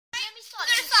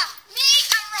Me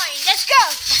and Ryan, let's go.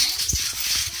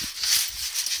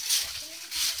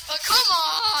 Oh, come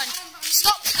on.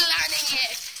 Stop planning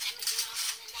it.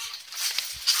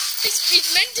 He's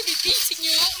meant to be beating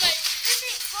you up, mate.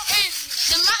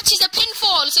 The match is a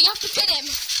pinfall, so you have to pin him.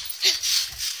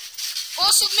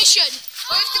 Or submission.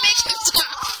 Or you have to make him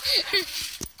tap.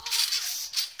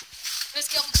 Let's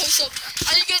get up close up.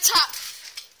 Are you going to tap?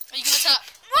 Are you going to tap?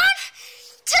 1,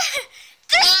 2,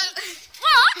 3.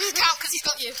 What? Count because he's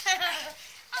got you.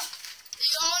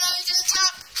 Oh no, he's going to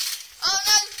tap. Oh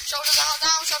no. Shoulders are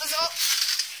down, shoulders up.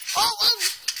 Oh, oh.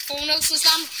 Full Nelson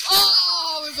slam.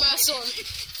 Oh, reversal.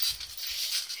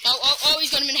 Oh,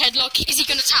 he's got him in headlock. Is he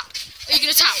going to tap? Are you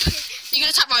going to tap? Are you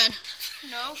going to tap, Ryan?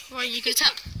 No. Ryan, you going to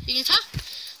tap? You going to tap?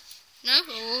 No?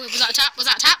 Oh, was that a tap? Was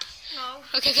that a tap? No.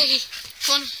 Okay.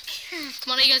 Come on.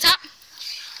 Come on, are you going to tap?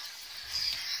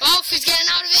 Oh, he's getting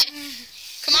out of it.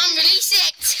 Come on, release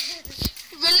it.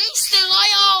 Release the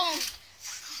lion.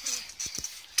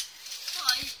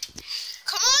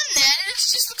 Come on, then. It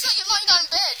just looks like you're lying down in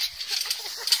bed.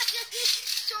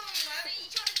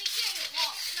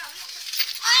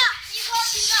 You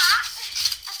can't do that.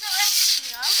 That's not everything,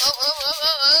 you know.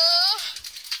 Oh.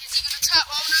 Is he going to tap?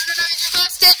 Oh, no, he's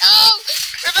reversed it. Oh,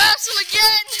 reversal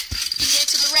again. He's near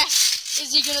to the ref.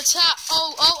 Is he going to tap?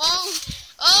 Oh.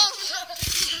 I'm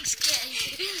scared.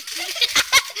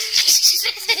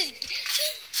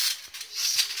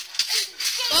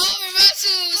 Oh,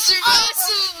 reversals.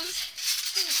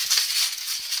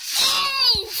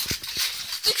 Oh,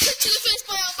 the kick to the face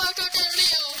by Alberto Del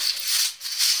Rio.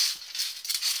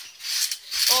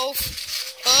 Oh,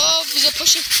 he's a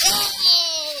pushing. Oh,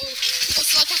 he got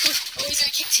slide tackle. Oh, he's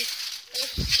going to kick it. Oh,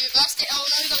 he reversed it. Oh, no,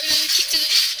 he got a kick to the...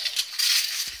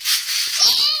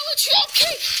 Oh, a drop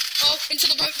kick. Oh, into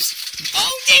the ropes.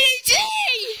 Oh, DDT.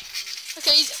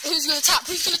 Okay, who's going to tap?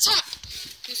 Who's going to tap?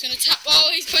 Oh,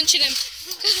 he's punching him.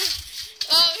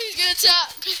 Oh, who's going to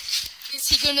tap? Is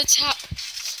he going to tap?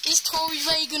 Is Tori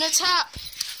Ray going to tap?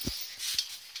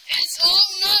 Yes. Oh,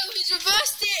 no, he's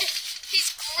reversed it.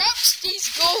 He's grabbed his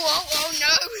goal. Oh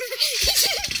no.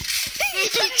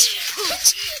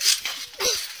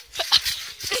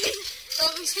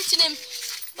 Oh, he's hitting him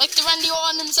like the Randy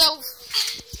Orton himself.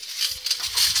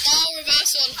 Oh,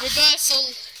 reversal.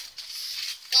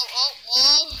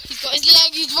 Oh, he's got his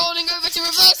leg, he's rolling over to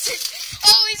reverse it.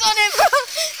 Oh, he's on him.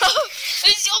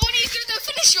 What are you going to do,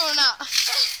 finish or not?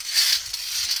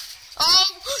 Oh,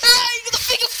 he got the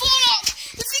figure four lock.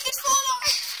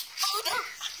 Oh no,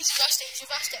 he's reversed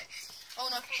it.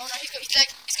 Oh no, he's got his leg.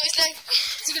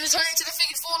 Is he going to turn it into the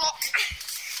figure four lock?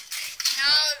 No,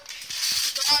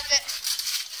 he's got out of it.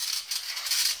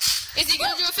 Is he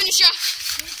going to do a finisher?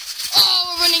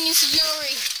 Oh, we're running into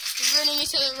Yuri. He's running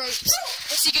into the ropes.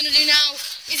 What's he going to do now?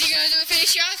 Is he going to do a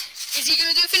finisher?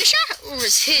 Or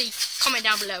is he? Comment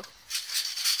down below.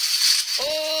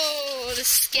 Oh, the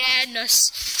scaredness.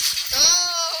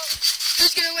 Oh,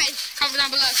 who's going to win? Comment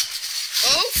down below.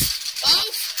 Oh.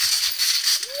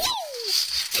 Woo!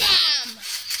 Bam!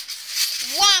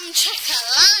 Wham!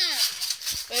 Chaka-lam!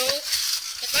 Oh,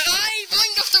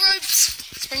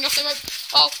 spring off the ropes.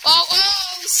 Oh!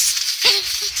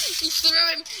 He threw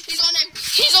him. He's on him.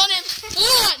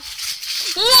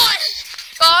 One!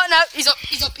 Oh no, he's up.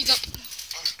 His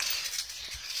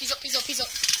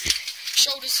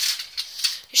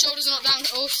shoulders are not down.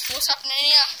 Oh, what's happening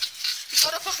here? He's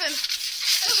got up off him.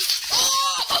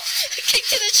 Oh! A kick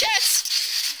to the chest.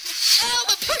 Oh,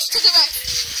 a push to the right.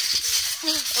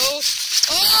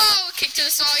 Oh, a kick to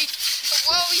the side.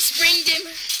 Oh, he springed him.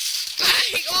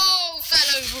 Bang! Oh,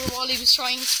 fell over while he was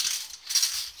trying.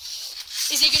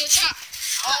 Is he going to tap?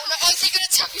 Oh, no, is he going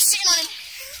to tap? He's sitting on him.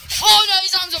 Oh, no,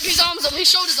 his arms up, his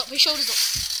shoulders up. No, his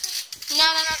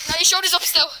shoulders up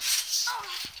still.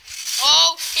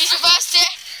 Oh, he's reversed it.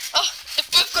 Oh,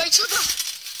 they've both got each other.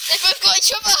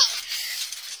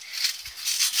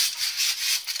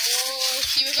 Oh,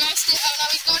 he reversed it. Oh, now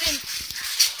he's got him.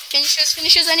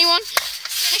 Finishers, anyone?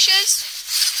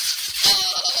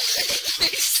 Oh,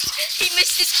 he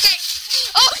missed his kick.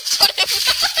 Oh, he got him.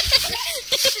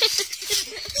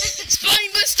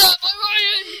 Spine buster by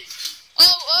Ryan.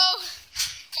 Oh.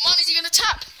 Come on, is he going to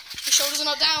tap? His shoulders are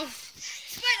not down.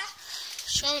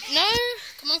 No.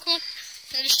 Come on.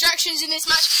 No distractions in this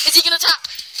match. Is he going to tap?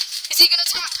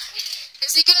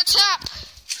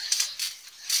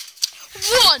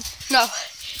 One. No.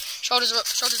 Shoulders are up.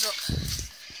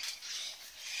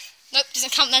 Nope,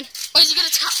 doesn't count then. Oh, is he going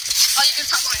to tap? Oh, you can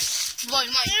tap,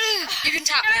 Ryan. You can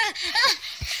tap.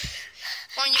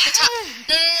 Ryan, you can tap.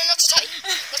 No, not too tight.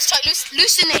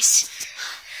 Loosen this.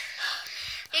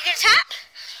 You gonna tap?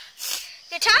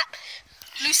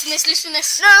 Loosen this, loosen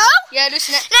this. No. Yeah,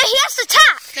 loosen it. No, he has to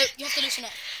tap. No, you have to loosen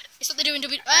it. It's what they do in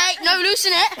WWE. Hey, no,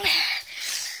 loosen it.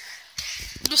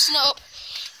 Loosen it up.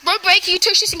 Rope break, you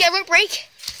touch this and get a rope break.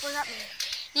 What does that mean?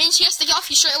 Means she has to get off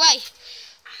you straight away.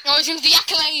 Oh, he's going to do the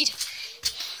accolade.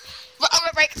 Rope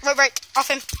break,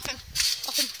 off him, off him,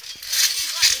 off him.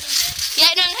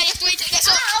 Yeah, no, you have to wait till he gets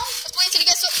up. Just wait till he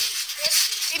gets up.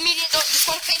 Immediate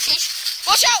disqualification.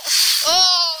 Watch out!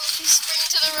 Oh, he's springing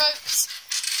to the ropes.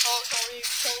 Oh, sorry, he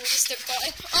still got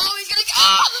him. Oh, he's going to get...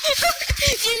 Oh!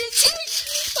 DDT!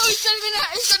 Oh, he's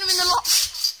got him in the lock.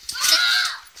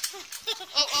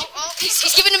 Oh,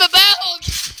 he's giving him a bell.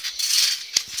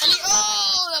 And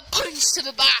a punch to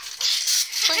the back.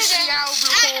 Punch to the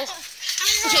elbow.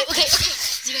 Okay.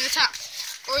 Is he going to tap?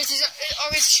 Or is his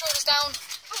shoulders down?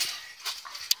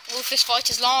 Oh, this fight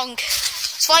is long.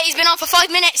 This fight has been on for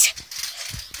 5 minutes.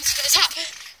 Is he going to tap?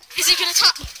 Is he going to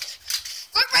tap?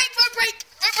 Rope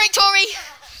break, Tori. You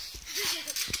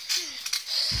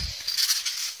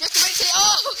have to wait till it...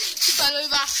 Oh, he fell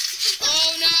over.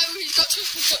 Oh no, he's got to...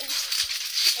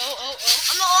 Oh.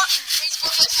 I'm not.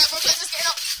 Brock Lesnar's getting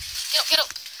up. Get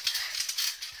up.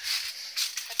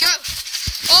 Go.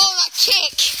 Oh, that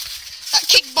kick. That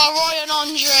kick by Ryan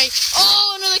Andre.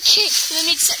 Oh, another kick to the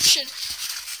midsection.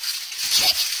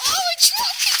 Kick. Oh, a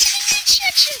drop kick to the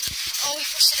midsection. Oh, he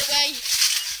pushed it away.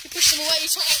 He pushed him away.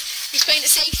 He's playing it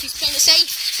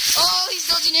safe. Oh, he's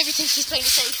dodging everything. He's playing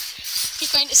it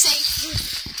safe.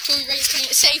 Tori Ray's playing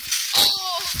it safe.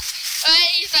 Oh,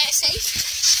 he's playing it safe.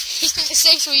 He's playing it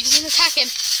safe so he doesn't attack him.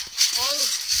 Oh,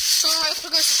 Tori Ray up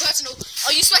goes to personal.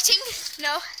 Are you sweating?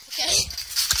 No. Okay.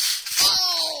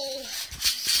 Oh,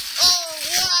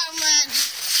 wow, man.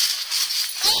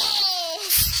 Oh,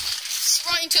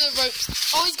 right into the ropes.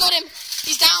 Oh, he's got him.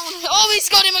 He's down. Oh, he's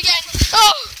got him again.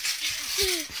 Oh.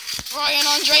 Ryan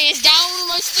Andre is down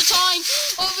most of the time.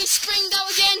 Oh, he's springed out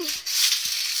again.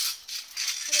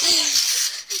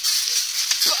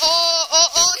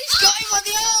 Oh, he's got him on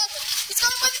the arm. He's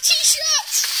got him on the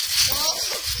t-shirt. Oh,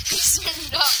 he's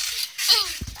springed up.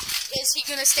 Is he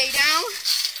going to stay down?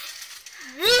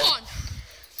 1,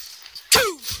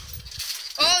 2.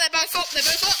 Oh, they're both up.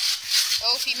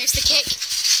 Oh, he missed the kick.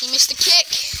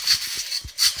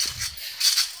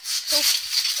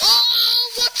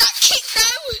 Oh, what that kick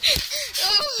though!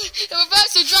 Oh, the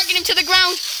reversal dragging him to the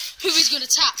ground. Who is going to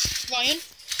tap? Ryan.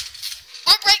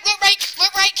 Rope break.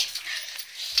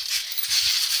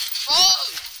 Oh,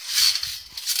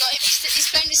 got him. He's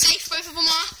playing it safe. Both of them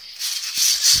are.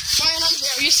 Ryan Andre,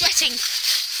 are you sweating?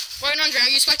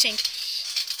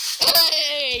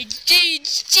 Hey,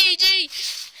 GG.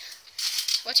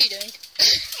 What are you doing?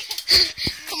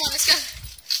 Come on, let's go.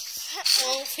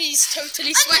 Oh, he's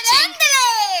totally sweating.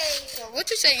 Oh, what are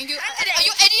you saying? Are you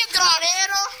Eddie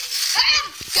Guerrero?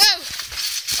 Go!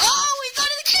 Oh, we got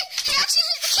the kick! He actually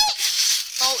hit the kick!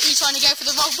 Oh, he's trying to go for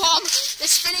the roll bomb. They're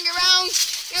spinning around.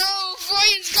 Oh,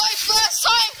 Ryan's got it first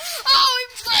time. Oh, he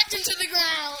dragged him to the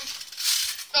ground.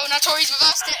 Oh, now Tori's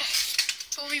reversed it.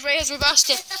 Tori Ray has reversed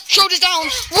it. Shoulders down.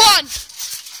 1.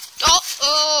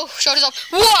 Oh, shoulders up.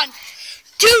 1,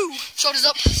 2. Shoulders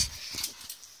up.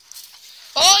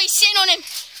 Oh, he's sitting on him.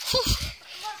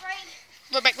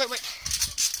 Rope break.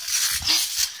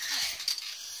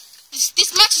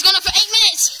 This match has gone on for 8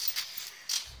 minutes.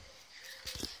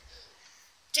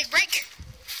 Take a break.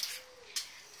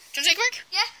 Do you want to take a break?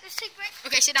 Yeah, let's take a break.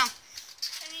 Okay, sit down.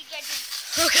 Let me get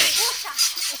Okay. water.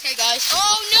 Okay, guys.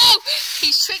 Oh no!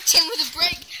 He's tricked him with a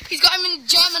break. He's got him in a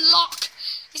German lock.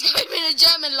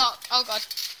 Oh god.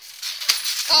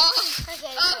 Oh.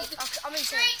 Okay, I'm in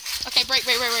Okay, break.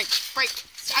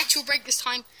 It's actual break this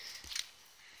time.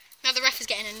 Now the ref is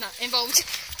getting involved.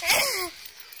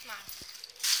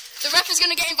 The ref is going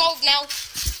to get involved now.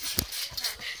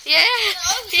 Yeah.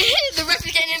 The ref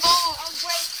is getting involved. Oh,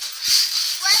 break.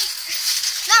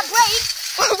 Not break.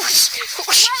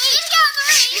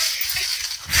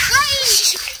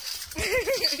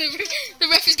 The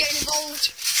ref is getting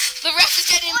involved.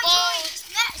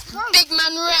 Big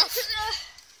man ref.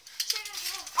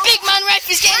 Big man ref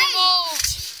is getting involved.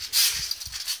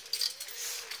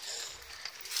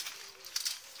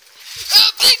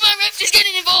 Big man ref is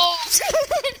getting involved.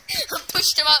 I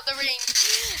pushed him out the ring.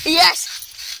 Yes.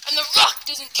 And The Rock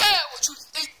doesn't care what you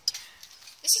think.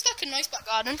 This is like a nice back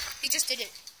garden. He just did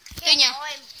it. Didn't you?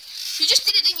 You just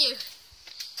did it, didn't you?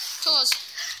 Tours,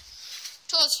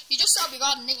 you just set up your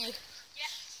garden, didn't you? Yeah.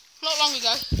 Not long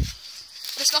ago.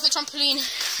 Let's go off the trampoline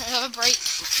and have a break.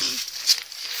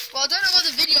 Well, I don't know why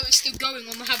the video is still going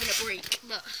when we're having a break,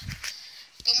 but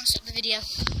I don't want to stop the video.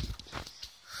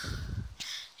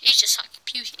 He's just like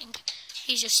computing.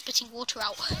 He's just spitting water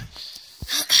out.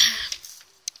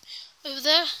 over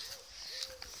there.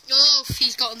 Oh,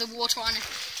 he's got the water on him.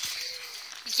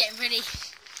 He's getting ready.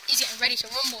 He's getting ready to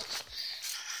rumble.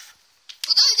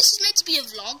 Although this is meant to be a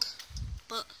vlog,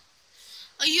 but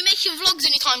are you making vlogs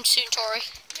anytime soon, Tori?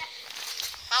 Yeah.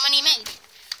 How many made?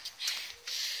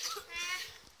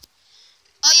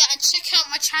 Oh yeah, and check out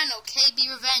my channel, KB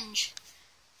Revenge.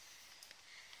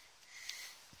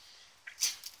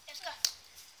 Let's go.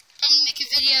 I'm gonna make a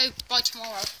video by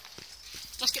tomorrow.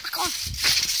 Let's get back on.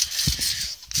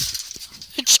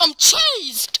 I'm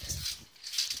cheesed.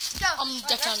 Go. I'm Right,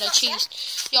 definitely let's go, cheesed.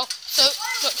 Yo, so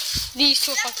look, these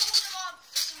two are fine.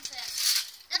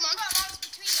 Come on.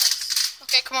 Between us.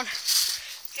 Okay, come on.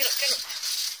 Get up.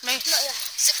 No, Not yet.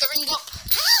 zip the ring up.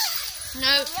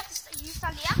 No. You have to you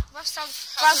stand here.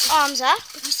 Grab's arms there.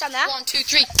 You stand there. 1, 2,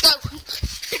 3, go. No,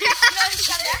 you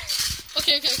stand there.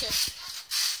 Okay. Wait.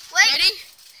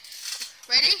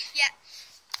 Ready? Yeah.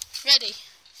 Ready.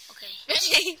 Okay.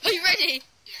 Ready? Are you ready?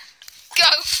 Yeah.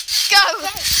 Go.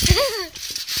 Okay.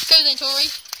 Go then, Tori.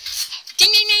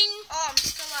 Ding, ding, ding. Oh, I'm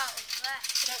still out of breath.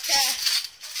 I don't care.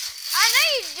 I know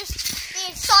you're just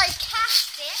being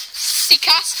sarcastic.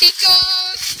 Sarcastico.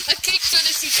 A kick to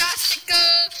the sarcastico.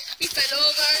 He fell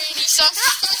over and he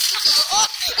sarcastico. Oh,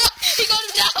 he got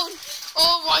him down.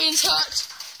 Oh, Ryan's hurt.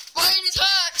 Ryan is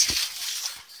hurt.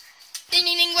 Ding,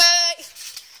 ding, ding, wait.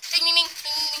 Ding, ding, ding,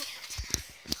 ding, ding.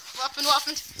 What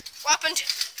happened?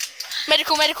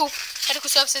 Medical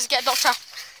services, get a doctor.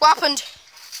 What happened?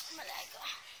 My leg.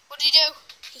 What did you do?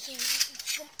 He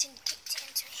jumped and kicked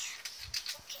into me.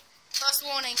 Okay. First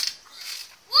warning.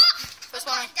 What? First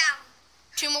I'm warning. going down.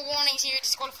 2 more warnings, you're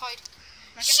disqualified.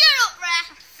 Shut up,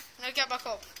 Ref. No, get back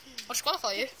up. I'll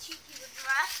disqualify you.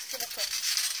 Ref.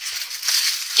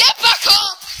 Get back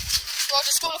up! Or I'll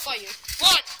disqualify you.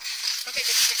 1. Okay,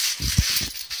 good.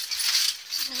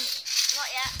 Not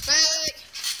yet. Wait.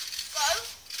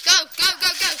 Go. Go.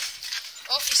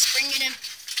 Oh, he's springing him.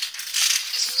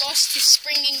 He's lost his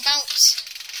springing bounce.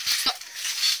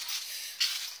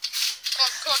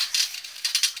 Come on.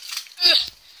 Ugh.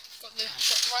 Got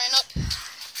Ryan up.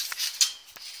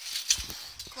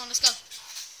 Come on, let's go.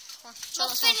 Come on, show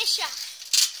us on. Finisher.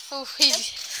 Oh,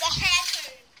 he's... The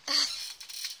haircut.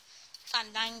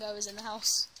 Fandango is in the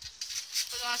house.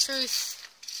 With our truth.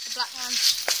 The black man.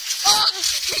 Oh!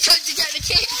 He tried to get the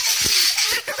kick.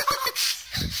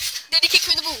 Did he kick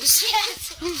with the balls?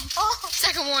 Yes. Oh.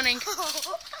 Second warning.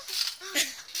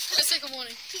 Second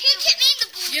warning. He kicked me in the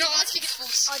balls. You're not allowed to kick the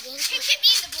balls. I didn't. He kicked me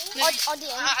in the balls. No, I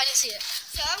didn't. I didn't see it.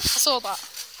 So? I saw that.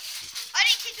 I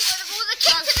didn't kick him in the balls. I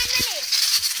kicked him in the lid.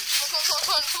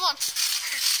 Come on.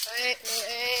 Wait.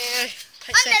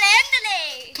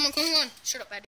 Underlay. Come on. Shut up, Eddie.